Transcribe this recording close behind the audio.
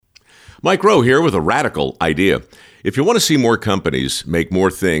Mike Rowe here with a radical idea. If you want to see more companies make more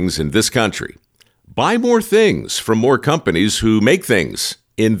things in this country, buy more things from more companies who make things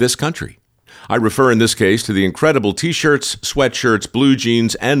in this country. I refer in this case to the incredible t-shirts, sweatshirts, blue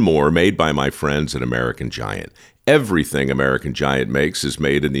jeans, and more made by my friends at American Giant. Everything American Giant makes is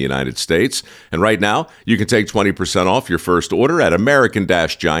made in the United States. And right now, you can take 20% off your first order at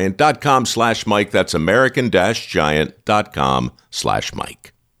american-giant.com/Mike. That's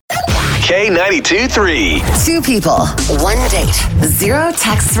american-giant.com/Mike. K92-3. Two people, one date, zero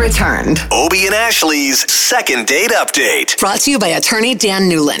texts returned. Obie and Ashley's second date update. Brought to you by attorney Dan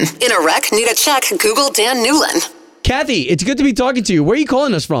Newlin. In a wreck, need a check, Google Dan Newlin. Kathy, it's good to be talking to you. Where are you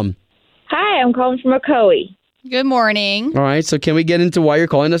calling us from? Hi, I'm calling from Ocoee. Good morning. All right, so can we get into why you're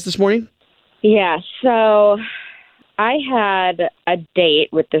calling us this morning? Yeah, so I had a date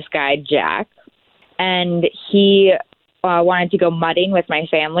with this guy, Jack, and he wanted to go mudding with my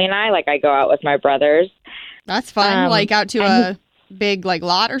family and I. Like, I go out with my brothers. That's fun. Like out to a big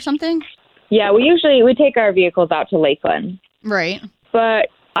lot or something? Yeah, we take our vehicles out to Lakeland. Right. But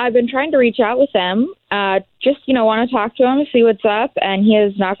I've been trying to reach out with him, just, want to talk to him, see what's up, and he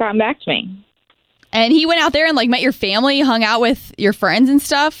has not gotten back to me. And he went out there and met your family, hung out with your friends and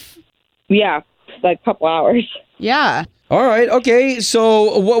stuff? Yeah, like a couple hours. Yeah. All right, okay.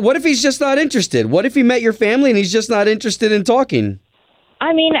 So what if he's just not interested? What if he met your family and he's just not interested in talking?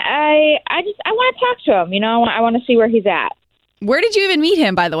 I mean, I want to talk to him. I want to see where he's at. Where did you even meet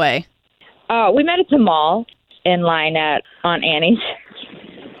him, by the way? We met at the mall in line on Annie's.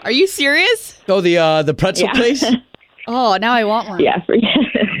 Are you serious? Oh, the pretzel place? Oh, now I want one. Yeah, forget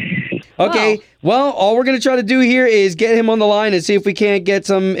it. Okay, well, all we're going to try to do here is get him on the line and see if we can't get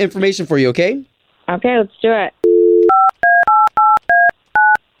some information for you, okay? Okay, let's do it.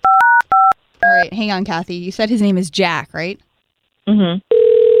 All right, hang on, Kathy. You said his name is Jack, right? Mm-hmm.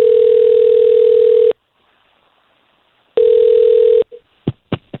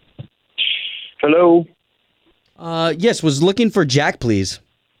 Hello? Yes, was looking for Jack, please.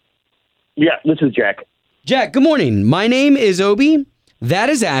 Yeah, this is Jack. Jack, good morning. My name is Obie. That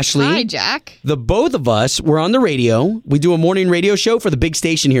is Ashley. Hi, Jack. The both of us, we're on the radio. We do a morning radio show for the big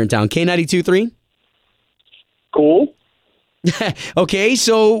station here in town, K92.3. Cool. Okay,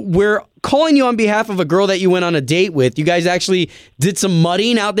 so we're calling you on behalf of a girl that you went on a date with. You guys actually did some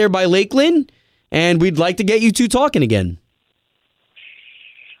mudding out there by Lakeland, and we'd like to get you two talking again.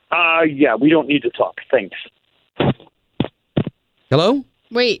 Yeah, we don't need to talk. Thanks. Hello?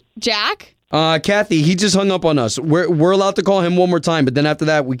 Wait, Jack? Kathy, he just hung up on us. We're allowed to call him one more time, but then after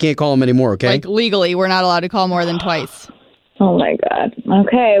that, we can't call him anymore, okay? Legally, we're not allowed to call more than twice. Oh, my God.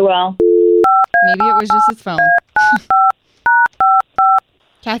 Okay, well. Maybe it was just his phone.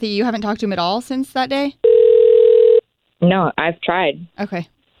 Kathy, you haven't talked to him at all since that day? No, I've tried. Okay.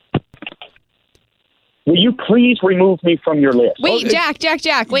 Will you please remove me from your list? Wait, Jack,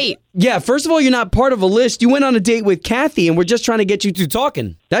 wait. Yeah, first of all, you're not part of a list. You went on a date with Kathy, and we're just trying to get you two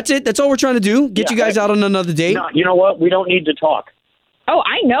talking. That's it. That's all we're trying to do. Get you guys out on another date. No, you know what? We don't need to talk. Oh,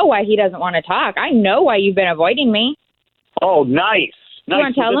 I know why he doesn't want to talk. I know why you've been avoiding me. Oh, nice. You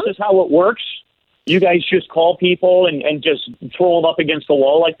want to tell him? This is how it works? You guys just call people and just throw them up against the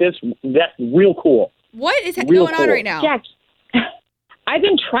wall like this? That's real cool. What is going on right now? Jack, I've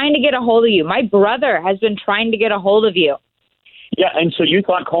been trying to get a hold of you. My brother has been trying to get a hold of you. Yeah, and so you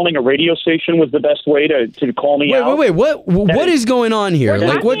thought calling a radio station was the best way to call me out? Wait. What is going on here?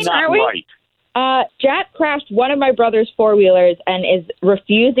 What's not right? Jack crashed one of my brother's four-wheelers and is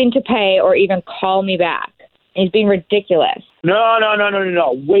refusing to pay or even call me back. He's being ridiculous. No.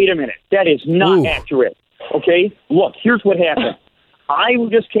 Wait a minute. That is not accurate. Okay? Look, here's what happened. I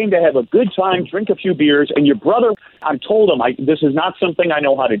just came to have a good time, drink a few beers, and your brother, I told him, this is not something I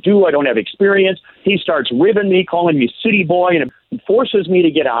know how to do. I don't have experience. He starts ribbing me, calling me city boy, and it forces me to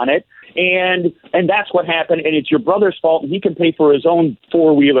get on it. And that's what happened, and it's your brother's fault, and he can pay for his own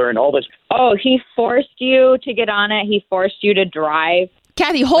four-wheeler and all this. Oh, he forced you to get on it? He forced you to drive?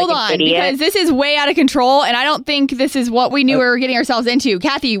 Kathy, hold on, because this is way out of control, and I don't think this is what we knew we were getting ourselves into.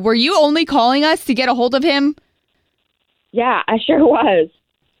 Kathy, were you only calling us to get a hold of him? Yeah, I sure was.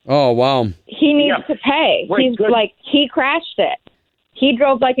 Oh, wow. He needs to pay. He crashed it. He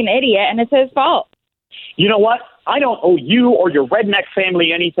drove like an idiot, and it's his fault. You know what? I don't owe you or your redneck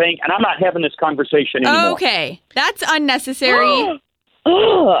family anything, and I'm not having this conversation anymore. Okay, that's unnecessary.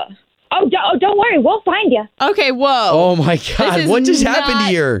 Oh, don't worry. We'll find you. Okay, whoa. Oh, my God. What just happened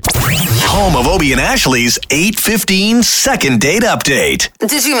here? Home of Obie and Ashley's 8:15 second date update.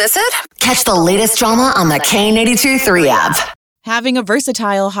 Did you miss it? Catch the latest drama on the K92.3 app. Having a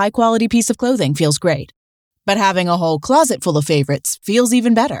versatile, high-quality piece of clothing feels great. But having a whole closet full of favorites feels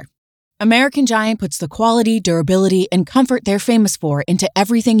even better. American Giant puts the quality, durability, and comfort they're famous for into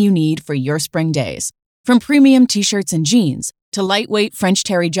everything you need for your spring days. From premium t-shirts and jeans to lightweight French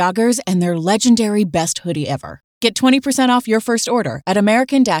terry joggers and their legendary best hoodie ever. Get 20% off your first order at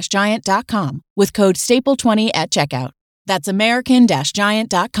american-giant.com with code STAPLE20 at checkout. That's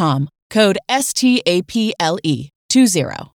american-giant.com, code STAPLE20.